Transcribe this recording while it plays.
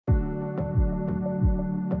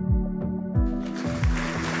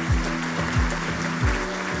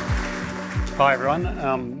Hi everyone.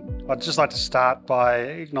 I'd just like to start by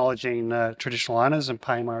acknowledging traditional owners and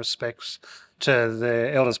paying my respects to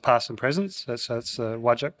their elders past and present. That's the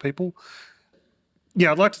Whadjuk people.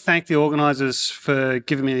 Yeah, I'd like to thank the organisers for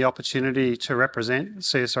giving me the opportunity to represent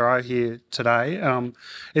CSIRO here today.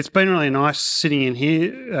 It's been really nice sitting in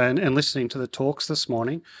here and listening to the talks this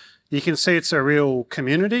morning. You can see it's a real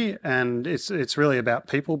community and it's really about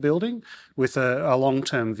people building with a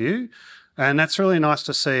long-term view. And that's really nice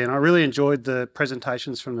to see. And I really enjoyed the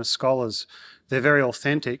presentations from the scholars. They're very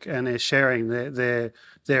authentic and they're sharing their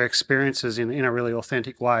experiences in a really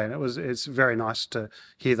authentic way. And it's very nice to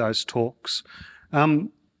hear those talks. The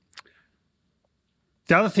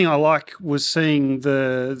other thing I like was seeing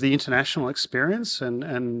the international experience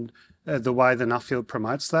and the way the Nuffield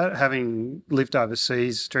promotes that. Having lived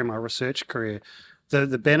overseas during my research career,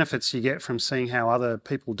 the benefits you get from seeing how other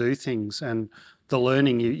people do things and the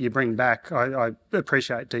learning you bring back, I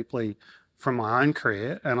appreciate deeply from my own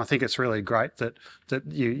career, and I think it's really great that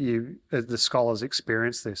the scholars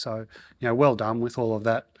experience this. So, well done with all of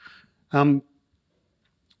that. So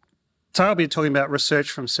I'll be talking about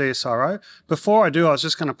research from CSIRO. Before I do, I was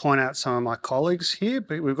just going to point out some of my colleagues here.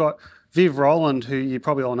 But we've got Viv Rowland, who you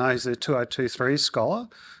probably all know is the 2023 scholar.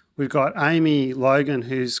 We've got Amy Logan,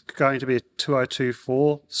 who's going to be a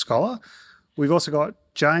 2024 scholar. We've also got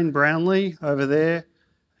Jane Brownlee over there,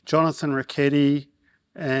 Jonathan Ricchetti,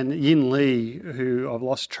 and Yin Lee, who I've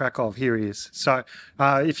lost track of. Here he is. So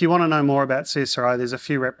if you want to know more about CSIRO, there's a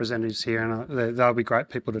few representatives here and they'll be great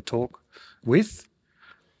people to talk with.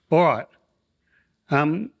 All right.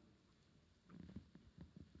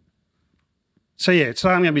 So yeah, today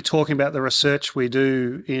I'm going to be talking about the research we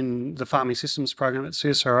do in the farming systems program at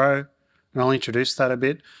CSIRO, and I'll introduce that a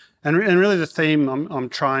bit. And really the theme I'm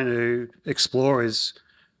trying to explore is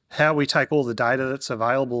how we take all the data that's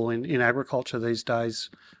available in agriculture these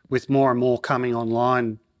days, with more and more coming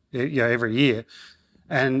online every year,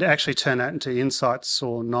 and actually turn that into insights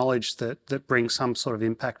or knowledge that brings some sort of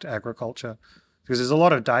impact to agriculture. Because there's a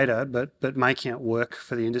lot of data, but making it work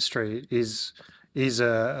for the industry is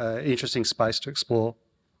a interesting space to explore.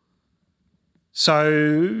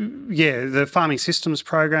 So, yeah, the Farming Systems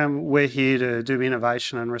Program, we're here to do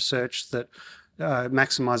innovation and research that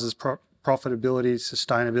maximises profitability,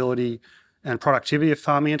 sustainability and productivity of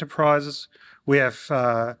farming enterprises. We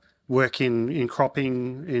have work in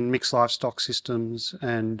cropping, in mixed livestock systems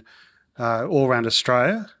and all around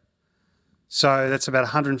Australia. So that's about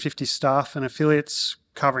 150 staff and affiliates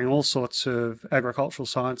covering all sorts of agricultural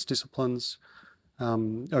science disciplines,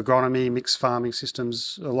 agronomy, mixed farming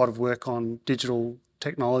systems, a lot of work on digital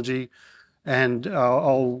technology. And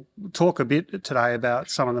I'll talk a bit today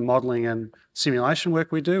about some of the modelling and simulation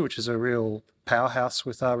work we do, which is a real powerhouse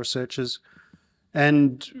with our researchers.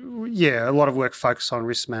 And yeah, a lot of work focused on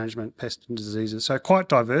risk management, pest and diseases. So quite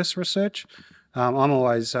diverse research. I'm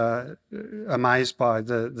always amazed by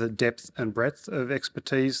the depth and breadth of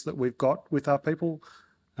expertise that we've got with our people.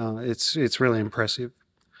 It's really impressive.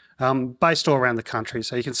 Based all around the country,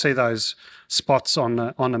 so you can see those spots on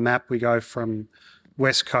the map. We go from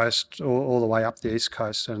West Coast all the way up the East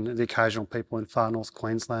Coast, and the occasional people in far North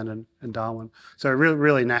Queensland and Darwin. So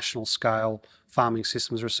really national scale farming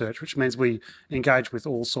systems research, which means we engage with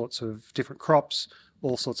all sorts of different crops,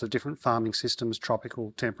 all sorts of different farming systems,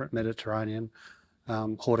 tropical, temperate, Mediterranean,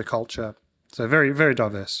 horticulture. So very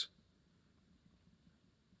diverse.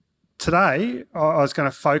 Today, I was going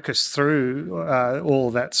to focus through all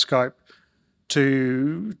of that scope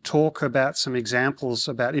to talk about some examples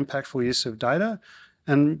about impactful use of data.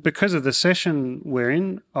 And because of the session we're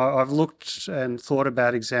in, I've looked and thought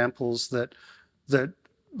about examples that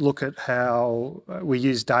look at how we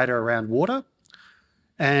use data around water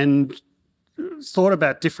and thought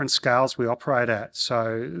about different scales we operate at.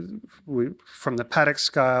 So from the paddock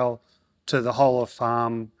scale to the whole of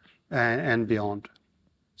farm and beyond.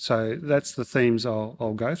 So that's the themes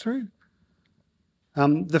I'll go through.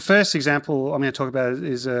 The first example I'm going to talk about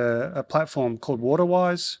is a platform called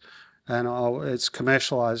WaterWise, and it's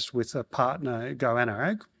commercialised with a partner, Goanna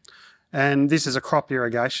Ag. And this is a crop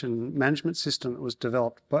irrigation management system that was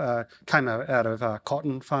developed, came out of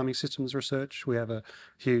cotton farming systems research. We have a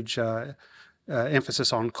huge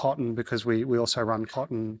emphasis on cotton because we also run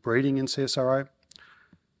cotton breeding in CSIRO.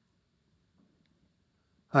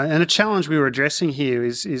 And a challenge we were addressing here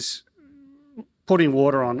is putting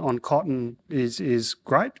water on cotton is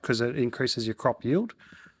great because it increases your crop yield,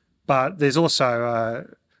 but there's also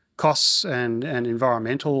costs and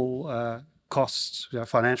environmental costs,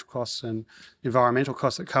 financial costs and environmental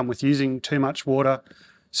costs that come with using too much water.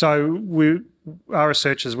 So our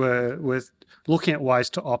researchers were looking at ways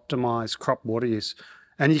to optimise crop water use.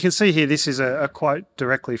 And you can see here, this is a quote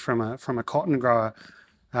directly from a cotton grower,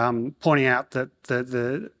 pointing out that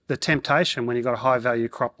the temptation when you've got a high value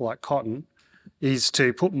crop like cotton is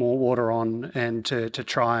to put more water on and to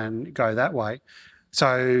try and go that way.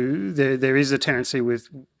 So there is a tendency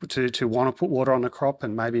to want to put water on the crop,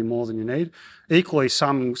 and maybe more than you need. Equally,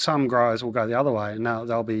 some growers will go the other way, and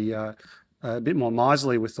they'll be a bit more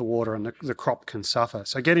miserly with the water, and the crop can suffer.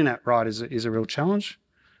 So getting that right is a real challenge.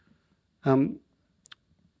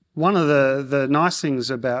 One of the nice things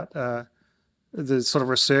about the sort of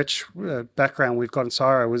research background we've got in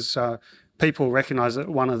CSIRO was people recognise that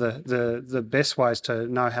one of the best ways to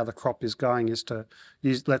know how the crop is going is to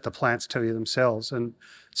let the plants tell you themselves. And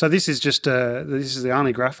so this is just this is the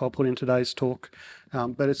only graph I'll put in today's talk,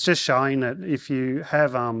 but it's just showing that if you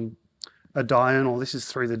have a diurnal, this is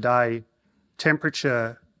through the day,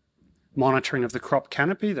 temperature monitoring of the crop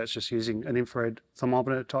canopy, that's just using an infrared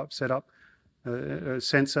thermometer type setup, a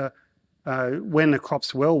sensor. When the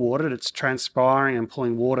crop's well watered, it's transpiring and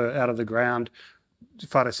pulling water out of the ground,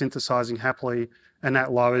 photosynthesizing happily, and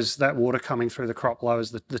that water coming through the crop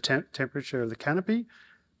lowers the temperature of the canopy.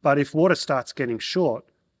 But if water starts getting short,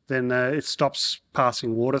 then it stops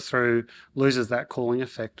passing water through, loses that cooling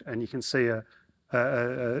effect, and you can see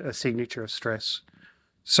a signature of stress.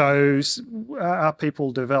 So our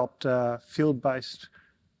people developed field-based,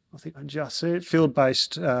 I think I just said,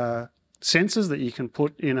 field-based sensors that you can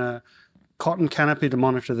put in a cotton canopy to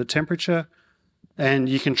monitor the temperature, and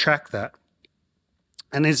you can track that.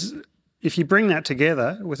 And if you bring that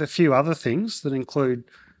together with a few other things that include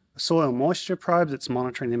a soil moisture probe that's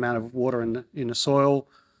monitoring the amount of water in the soil,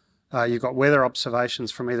 you've got weather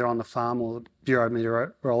observations from either on the farm or the Bureau of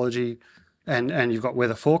Meteorology, and you've got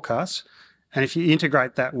weather forecasts. And if you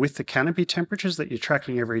integrate that with the canopy temperatures that you're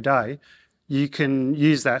tracking every day, you can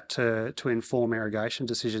use that to inform irrigation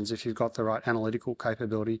decisions if you've got the right analytical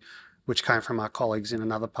capability, which came from our colleagues in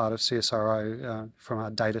another part of CSIRO, from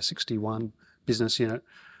our Data 61 business unit.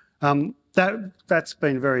 That's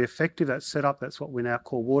been very effective, that setup. That's what we now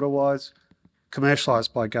call WaterWise,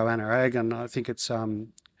 commercialised by Goanna Ag, and I think it's I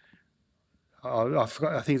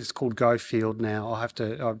think it's called GoField now.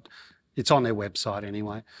 It's on their website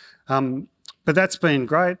anyway. But that's been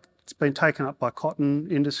great. It's been taken up by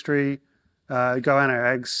cotton industry. Goanna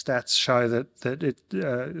Ag's stats show that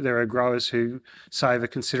there are growers who save a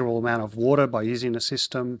considerable amount of water by using the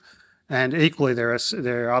system. And equally, there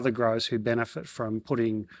are other growers who benefit from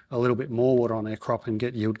putting a little bit more water on their crop and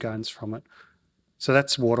get yield gains from it. So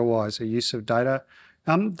that's WaterWise, a use of data.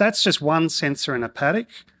 That's just one sensor in a paddock.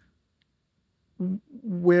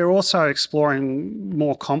 We're also exploring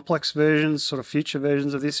more complex versions, sort of future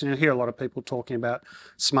versions of this. And you'll hear a lot of people talking about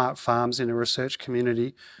smart farms in the research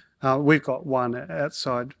community. We've got one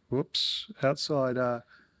outside.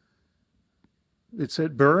 It's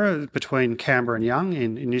at Burra, between Canberra and Young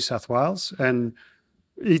in New South Wales, and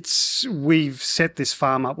we've set this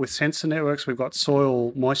farm up with sensor networks. We've got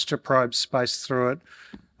soil moisture probes spaced through it.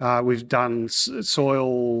 We've done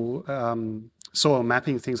soil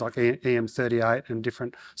mapping, things like EM38 and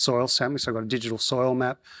different soil samples. So I've got a digital soil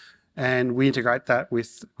map, and we integrate that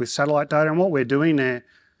with satellite data. And what we're doing there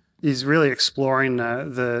is really exploring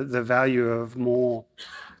the value of more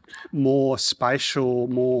spatial,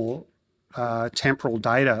 more temporal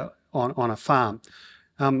data on a farm.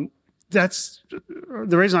 That's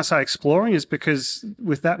the reason I say exploring, is because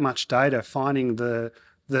with that much data, finding the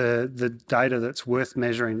data that's worth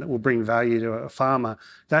measuring, that will bring value to a farmer,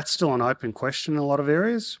 that's still an open question in a lot of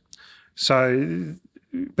areas. So,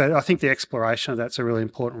 but I think the exploration of that's a really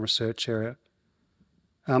important research area.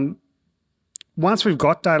 Once we've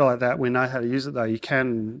got data like that, we know how to use it though, you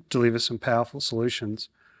can deliver some powerful solutions.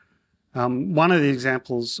 One of the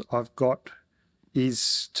examples I've got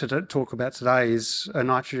is to talk about today is a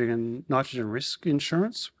nitrogen risk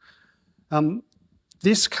insurance.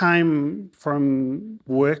 This came from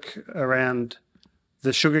work around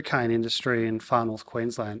the sugarcane industry in far north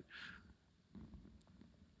Queensland.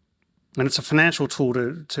 And it's a financial tool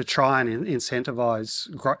to try and incentivise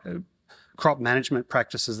crop management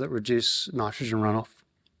practices that reduce nitrogen runoff.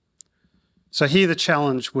 So here the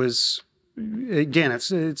challenge was, again,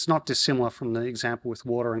 it's not dissimilar from the example with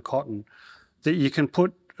water and cotton, that you can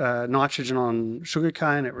put nitrogen on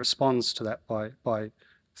sugarcane. It responds to that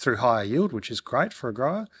through higher yield, which is great for a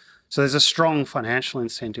grower. So there's a strong financial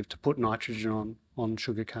incentive to put nitrogen on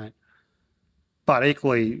sugarcane. But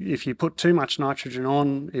equally, if you put too much nitrogen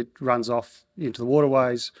on, it runs off into the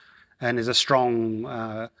waterways, and there's a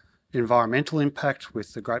strong environmental impact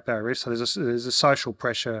with the Great Barrier Reef. So there's a social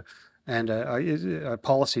pressure and a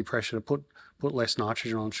policy pressure to put less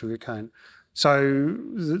nitrogen on sugarcane. So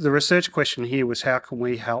the research question here was, how can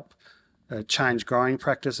we help change growing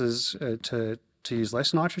practices to use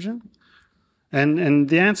less nitrogen? And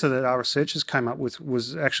the answer that our researchers came up with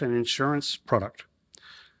was actually an insurance product.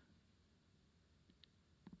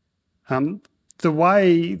 The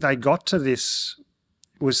way they got to this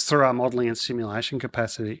was through our modelling and simulation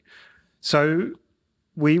capacity. So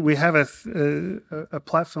we have a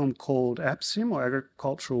platform called AppSim, or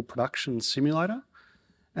Agricultural Production Simulator,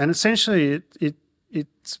 and essentially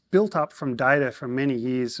it's built up from data from many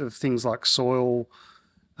years of things like soil,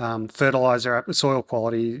 fertiliser, soil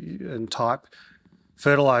quality and type,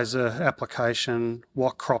 fertiliser application,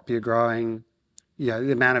 what crop you're growing,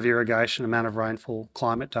 the amount of irrigation, amount of rainfall,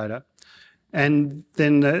 climate data. And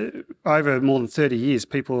then over more than 30 years,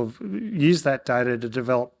 people have used that data to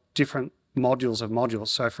develop different modules of modules.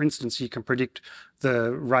 So for instance, you can predict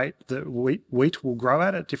the rate that wheat will grow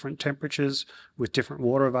at different temperatures with different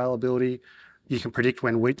water availability. You can predict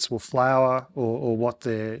when wheats will flower or what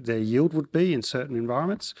their yield would be in certain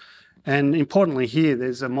environments. And importantly here,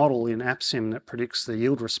 there's a model in AppSim that predicts the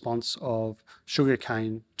yield response of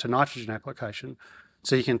sugarcane to nitrogen application.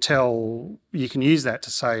 So you can use that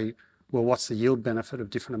to say, well, what's the yield benefit of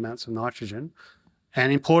different amounts of nitrogen?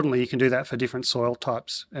 And importantly, you can do that for different soil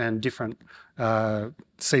types and different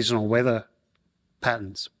seasonal weather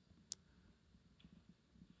patterns.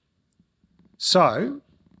 So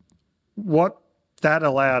what that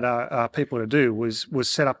allowed our people to do was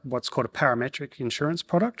set up what's called a parametric insurance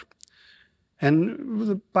product.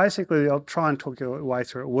 And basically, I'll try and talk your way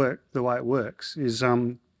through it. The way it works is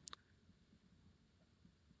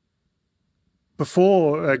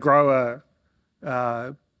before a grower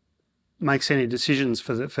makes any decisions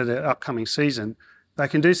for the upcoming season, they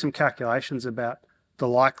can do some calculations about the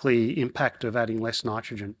likely impact of adding less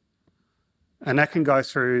nitrogen. And that can go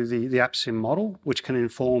through the AppSim model, which can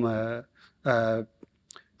inform a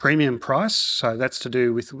premium price. So that's to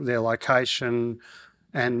do with their location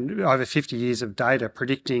and over 50 years of data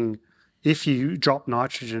predicting if you drop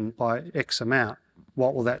nitrogen by X amount,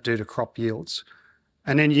 what will that do to crop yields?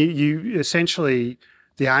 And then you essentially,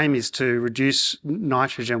 the aim is to reduce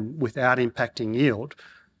nitrogen without impacting yield,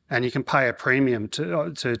 and you can pay a premium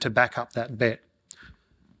to back up that bet.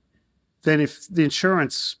 Then if the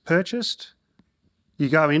insurance purchased, you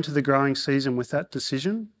go into the growing season with that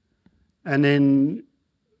decision, and then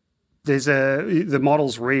the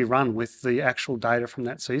models rerun with the actual data from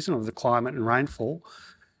that season of the climate and rainfall.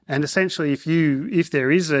 And essentially, if there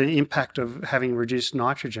is an impact of having reduced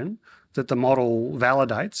nitrogen that the model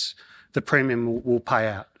validates, the premium will pay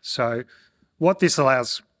out. So what this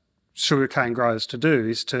allows sugarcane growers to do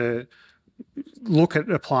is to look at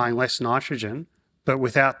applying less nitrogen, but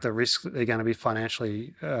without the risk that they're going to be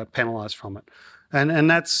financially penalised from it. And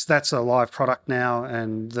that's a live product now,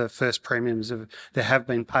 and the first premiums there have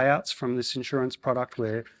been payouts from this insurance product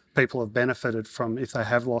where people have benefited from, if they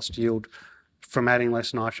have lost yield from adding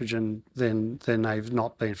less nitrogen, then they've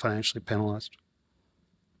not been financially penalised.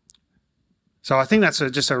 So I think that's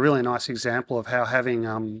just a really nice example of how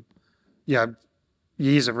having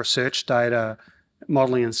years of research data,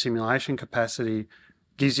 modelling and simulation capacity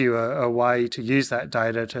gives you a way to use that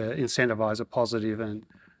data to incentivise a positive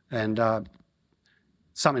and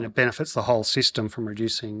something that benefits the whole system from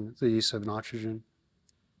reducing the use of nitrogen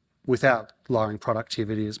without lowering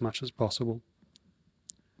productivity as much as possible.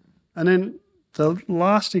 And then the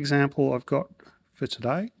last example I've got for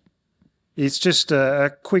today is just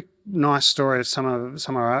a quick, nice story of some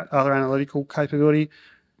of our other analytical capability.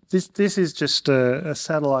 This is just a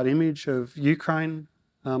satellite image of Ukraine.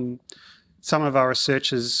 Some of our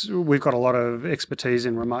researchers, we've got a lot of expertise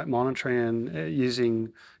in remote monitoring and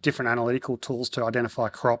using different analytical tools to identify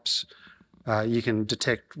crops. You can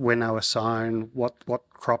detect when they were sown, what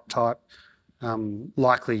crop type,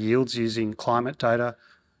 likely yields using climate data.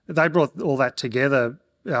 They brought all that together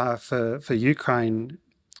for Ukraine,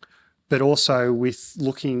 but also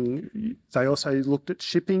they also looked at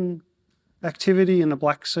shipping activity in the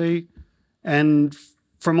Black Sea, and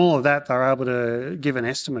from all of that, they're able to give an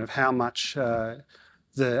estimate of how much the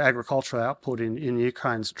agricultural output in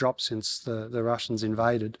Ukraine's dropped since the Russians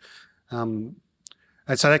invaded. And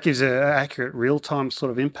so that gives an accurate real-time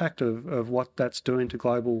sort of impact of what that's doing to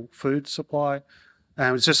global food supply.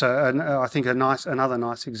 And it's just, I think, another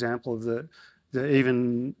nice example of the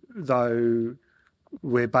even though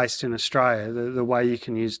we're based in Australia, the way you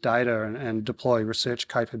can use data and deploy research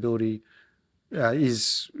capability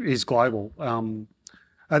is global.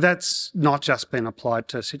 That's not just been applied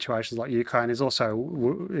to situations like Ukraine. There's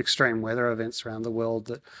also extreme weather events around the world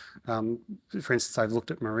that, for instance, they've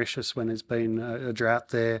looked at Mauritius when there's been a drought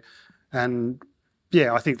there. And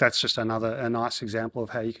yeah, I think that's just a nice example of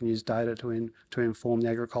how you can use data to inform the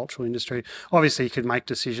agricultural industry. Obviously, you could make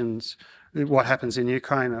decisions. What happens in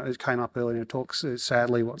Ukraine, it came up earlier in the talks,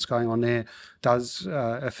 sadly what's going on there does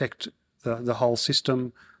affect the whole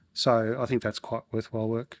system. So I think that's quite worthwhile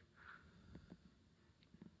work.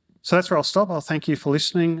 So that's where I'll stop. I'll thank you for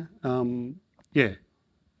listening. Yeah,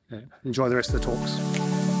 enjoy the rest of the talks.